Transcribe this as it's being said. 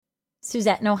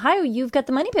Suzette in Ohio, you've got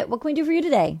the Money Pit. What can we do for you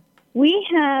today? We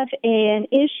have an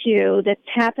issue that's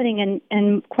happening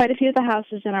in quite a few of the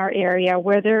houses in our area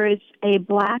where there is a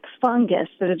black fungus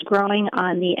that is growing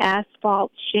on the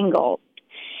asphalt shingles.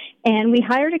 And we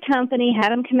hired a company,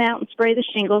 had them come out and spray the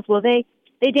shingles. Well, they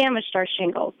damaged our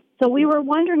shingles. So we were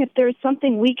wondering if there's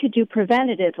something we could do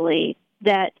preventatively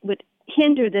that would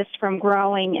hinder this from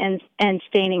growing and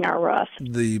staining our roof.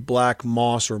 The black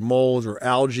moss or mold or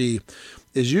algae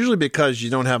is usually because you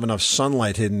don't have enough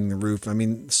sunlight hitting the roof. I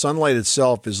mean, sunlight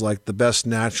itself is like the best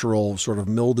natural sort of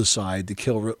mildewcide to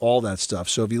kill all that stuff.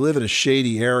 So if you live in a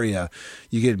shady area,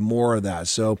 you get more of that.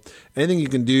 So anything you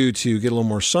can do to get a little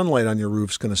more sunlight on your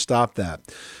roof is going to stop that.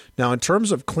 Now, in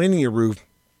terms of cleaning your roof,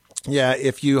 yeah,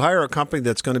 if you hire a company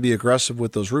that's going to be aggressive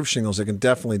with those roof shingles, they can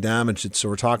definitely damage it. So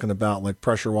we're talking about like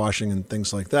pressure washing and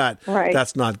things like that. Right.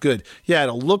 That's not good. Yeah,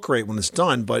 it'll look great when it's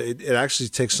done, but it actually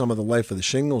takes some of the life of the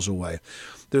shingles away.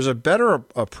 There's a better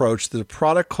approach. There's a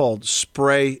product called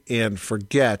Spray and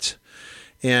Forget.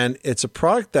 And it's a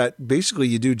product that basically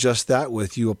you do just that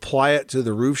with. You apply it to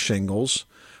the roof shingles,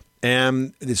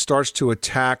 and it starts to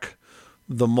attack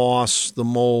the moss, the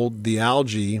mold, the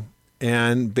algae,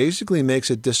 and basically makes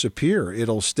it disappear.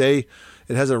 It'll stay,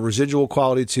 it has a residual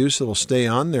quality too, so it'll stay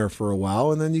on there for a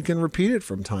while, and then you can repeat it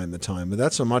from time to time. But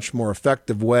that's a much more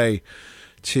effective way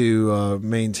to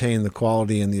maintain the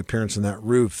quality and the appearance of that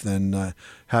roof than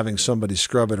having somebody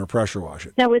scrub it or pressure wash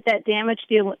it. Now, would that damage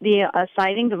the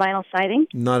siding, the vinyl siding?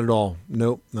 Not at all.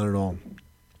 Nope, not at all.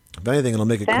 If anything, it'll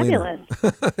make it Fabulous.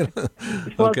 cleaner.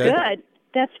 Well, Okay. good.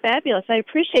 That's fabulous. I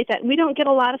appreciate that. We don't get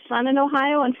a lot of sun in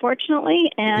Ohio,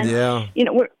 unfortunately, and you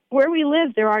know where we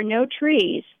live, there are no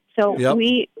trees, so Yep.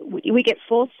 we get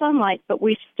full sunlight, but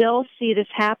we still see this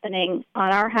happening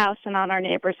on our house and on our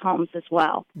neighbors' homes as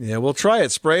well. Yeah, we'll try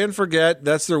it. Spray and Forget.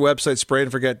 That's their website,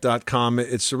 sprayandforget.com.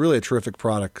 It's really a terrific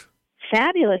product.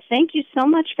 Fabulous. Thank you so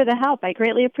much for the help. I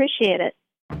greatly appreciate it.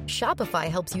 Shopify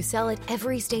helps you sell at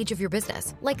every stage of your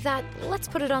business. Like that, let's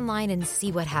put it online and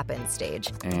see what happens stage.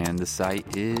 And the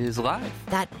site is live.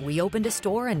 That we opened a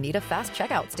store and need a fast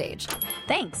checkout stage.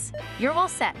 Thanks. You're all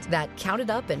set. That count it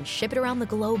up and ship it around the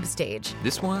globe stage.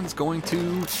 This one's going to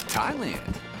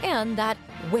Thailand. And that,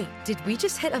 wait, did we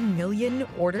just hit 1 million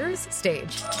orders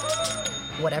stage?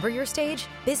 Whatever your stage,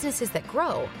 businesses that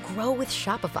grow with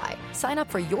Shopify. Sign up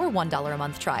for your $1 a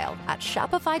month trial at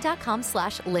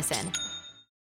shopify.com/listen.